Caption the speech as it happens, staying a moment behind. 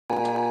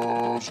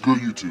What's good,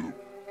 YouTube?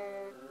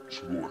 It's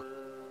your boy.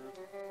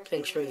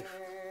 King Sharif.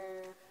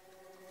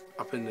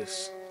 Up in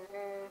this.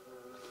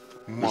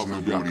 It's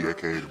Lil Booty,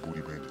 aka the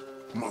Booty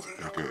Bandit. Mother,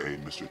 aka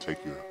Mr.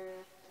 Take Your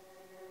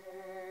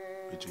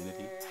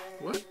Virginity.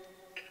 What?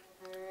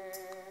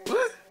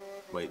 What?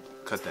 Wait,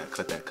 cut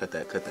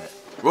that.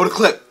 Roll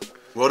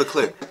the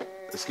clip.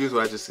 Excuse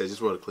what I just said, just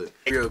roll the clip.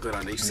 Real good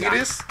on it. You see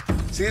this?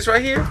 See this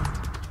right here?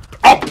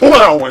 I'm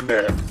plowing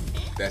there.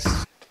 That's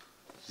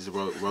just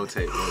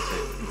rotate.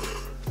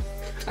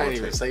 I didn't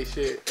even say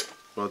shit.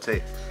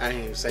 Rotate. I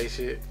didn't even say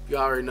shit. You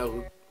already know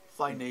who.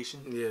 Flight Nation.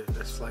 Yeah,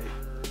 that's Flight.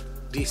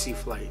 DC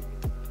Flight.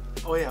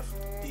 Oh yeah,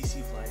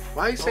 DC Flight.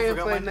 Why are you saying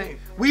forgot Flight my Nation? name.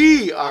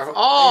 We are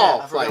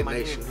all I forgot Flight my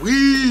Nation. name.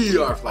 We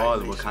are Flight All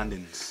the Nation.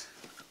 Wakandans.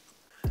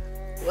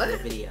 What? The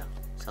video.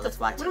 So let's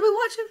watch What it. are we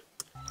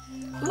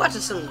watching? We're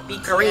watching some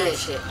Korean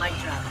shit. Mic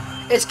drop.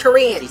 It's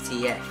Korean.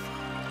 DTF.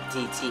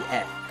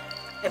 DTF.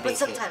 Hey, put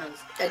subtitles.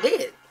 I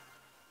did.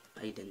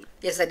 Oh, you didn't.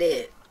 Yes, I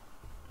did.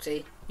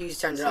 See? You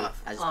just turned it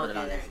off. I just put it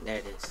on there. There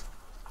it is.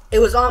 It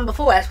was on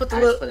before. I just put the I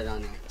little... just put it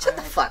on there. Shut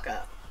the fuck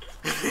up.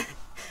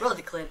 Roll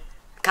the clip.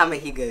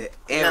 Comment he good.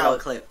 And No. roll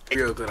clip.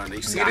 Real good on it.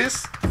 You see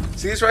this?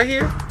 See this right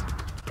here?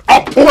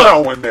 I'm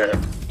plowing there.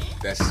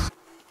 That's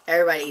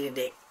Everybody eat a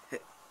dick.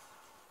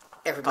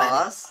 Everybody.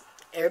 Pause.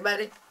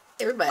 Everybody.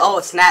 Oh,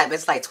 snap.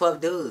 It's like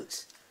 12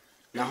 dudes.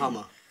 No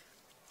homo.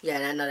 Yeah,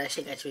 and I know that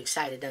shit got you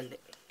excited, doesn't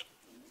it?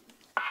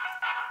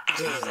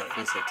 This is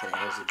offensive to the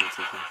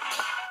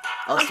LGBTQ.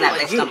 Oh, I'm snap.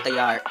 like They you. stumped the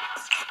yard.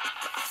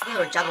 We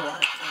were juggling.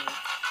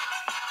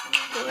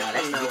 No,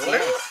 that's No, BTS.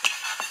 what?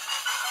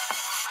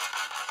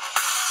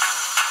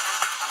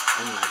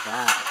 Oh my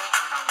god.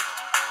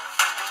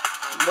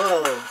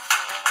 Whoa.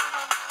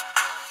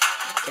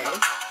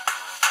 Okay.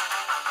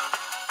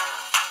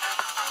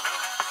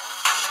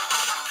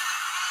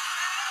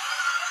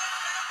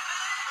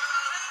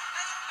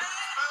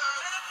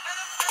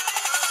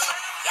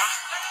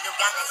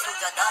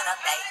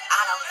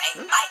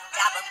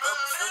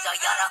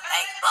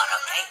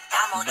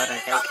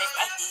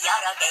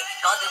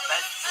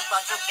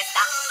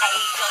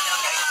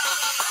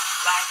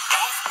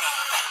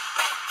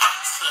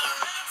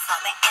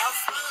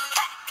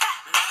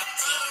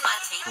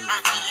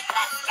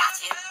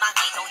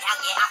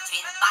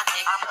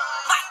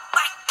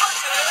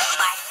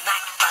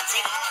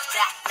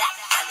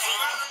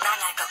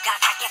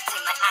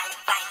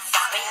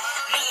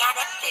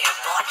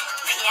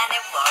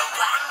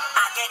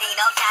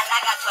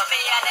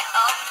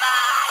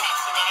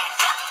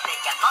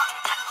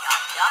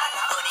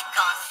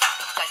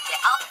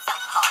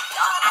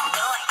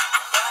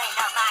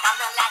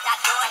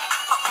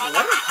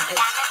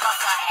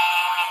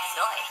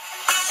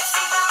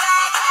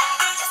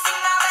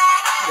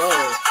 Whoa.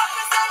 It's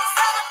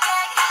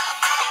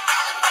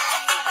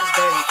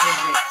very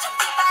Kendrick.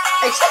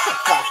 Hey, shut the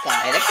fuck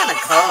up. Hey, they're kind of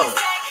cold.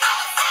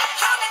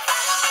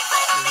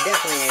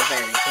 Definitely ain't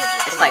better than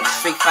Kendrick. It's like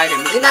Street Fighter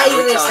meets They're not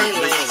even in the Naruto same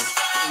meets lane.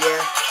 Yeah.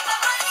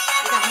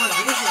 We got more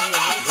views than you.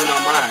 Bruno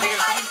Mars.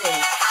 Bigger fan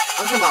base.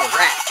 I'm talking about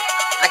rap.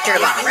 I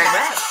care about You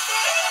rap.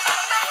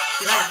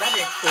 You like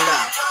better.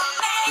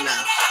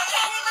 No.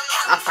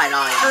 I'll fight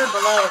all y'all. Comment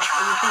below if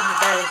you think he's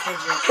better than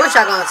Kendrick. What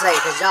y'all gonna say?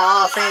 Cause y'all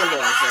all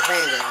fanboys or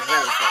fangirls,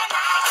 whatever the fuck.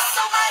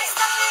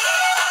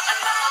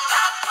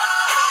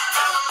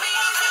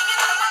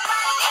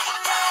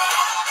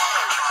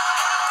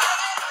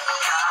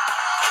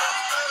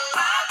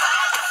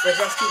 Was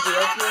that Steve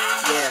Aoki?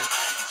 Yeah.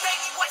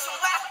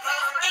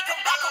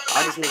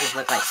 All these niggas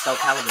look like So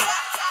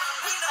Calibur.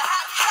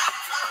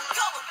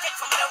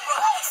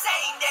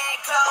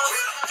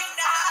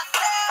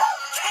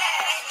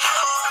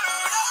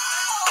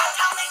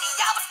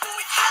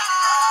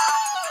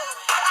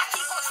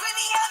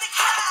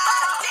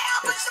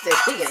 They're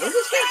speaking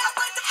English here?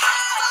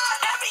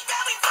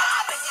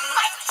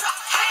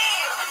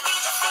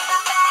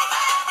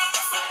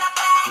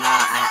 Nah,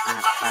 I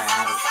haven't.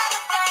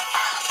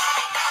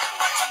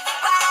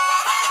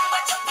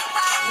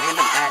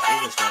 Random ass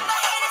English word.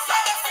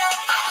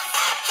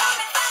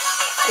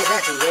 It's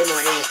actually way more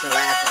English than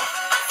laughing.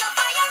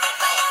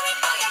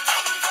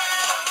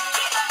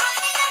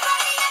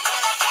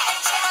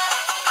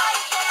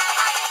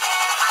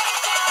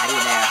 How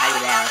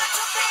you there?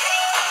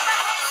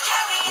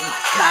 Oh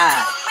my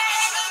god.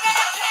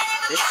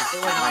 This is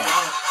It was like,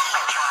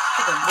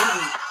 like a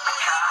movie.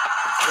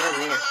 Damn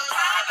near.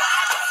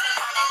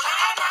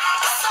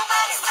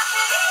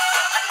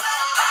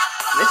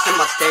 this is the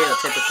most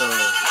stereotypical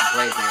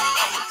boy band.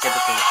 Like,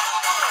 typical.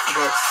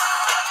 This.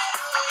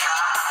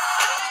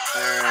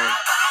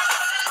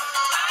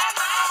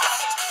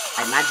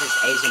 Like not just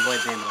Asian boy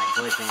band, but like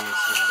boy bands.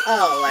 Like,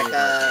 Oh, like any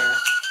boy band.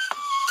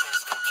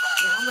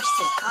 Yeah, how much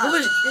did it cost? who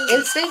was to do?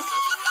 Instinct?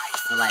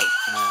 Or like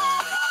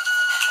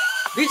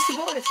Beastie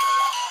Boys?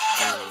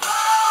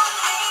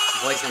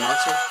 Boys in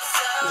Motion.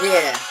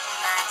 Yeah.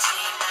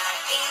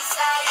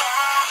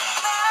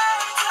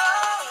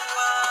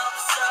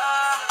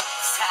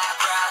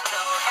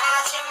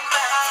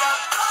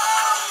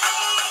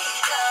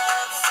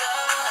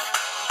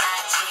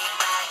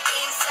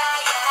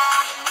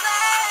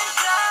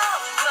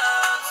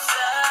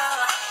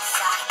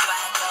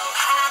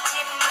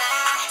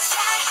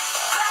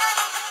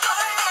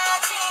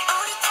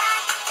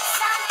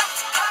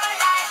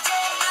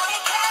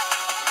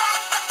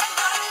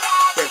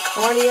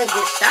 Cornea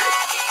gets shot?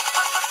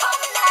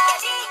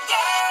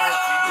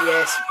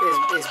 Yes,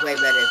 it's way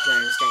better if you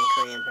understand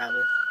Korean,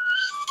 probably.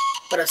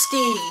 But a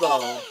Steve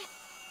ball.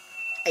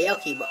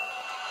 Aoki ball.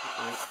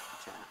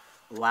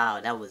 Wow,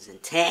 that was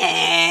intense.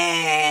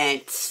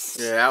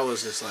 Yeah, that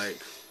was just like,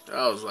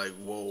 I was like,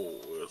 whoa,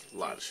 there's a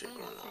lot of shit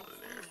going on in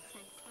there.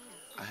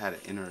 I had an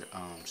inner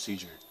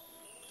seizure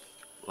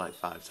like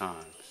 5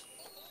 times.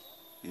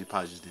 You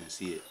probably just didn't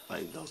see it.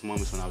 Like those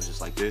moments when I was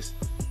just like this,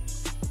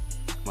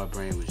 my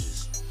brain was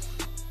just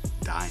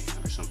dying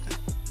or something.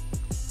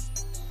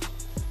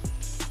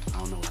 I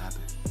don't know what happened.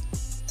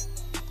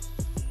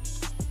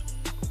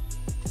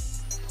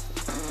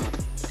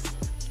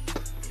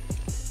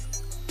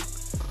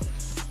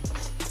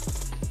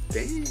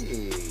 Dang.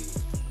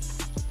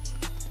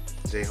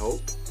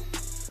 J-Hope,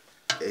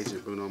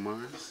 Agent Bruno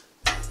Mars,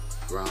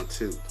 round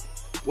 2.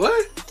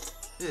 What?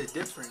 This is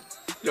different.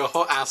 Your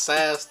whole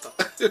outside stuff.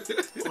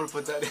 I'm gonna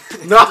put that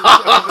in. No.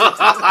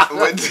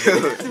 What,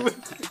 dude?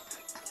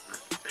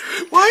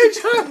 Why are you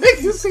trying to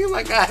make it seem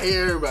like I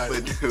hear everybody?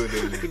 Put dude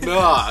in there.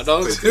 No,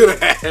 don't do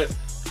that.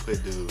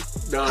 Put dude.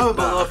 No, Comment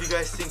below if you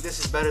guys think this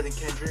is better than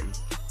Kendrick.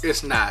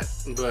 It's not,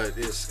 but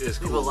it's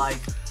People cool. like.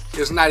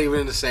 It's not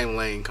even in the same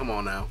lane. Come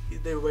on now.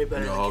 They were way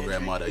better Your than whole Kendrick.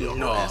 grandmother, your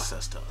No. whole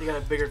ancestor. They got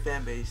a bigger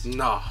fan base.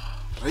 No.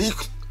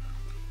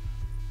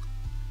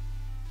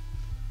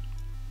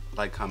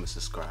 Like, comment,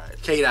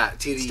 subscribe. K-Dot,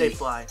 TDE. Stay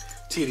fly.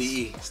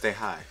 TDE. Stay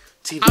high.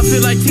 I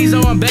feel like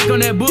Tizo, I'm back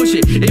on that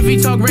bullshit. If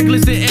he talk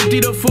reckless and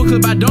empty the full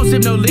clip, I don't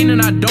sip no lean and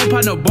I don't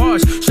pop no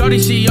bars. Shorty,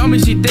 she on me,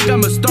 she think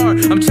I'm a star.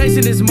 I'm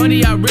chasing this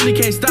money, I really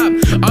can't stop.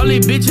 All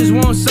these bitches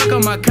won't suck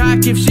on my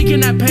cock. If she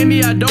cannot pay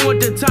me, I don't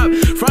want the top.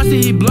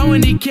 Frosty, he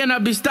blowing, he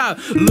cannot be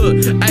stopped. Look,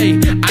 ayy,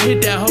 I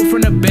hit that hoe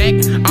from the back.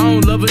 I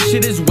don't love her,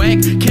 shit is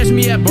whack. Catch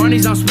me at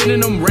Barney's, I'm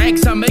spinning them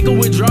racks. I make a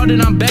withdrawal,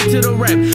 then I'm back to the rap.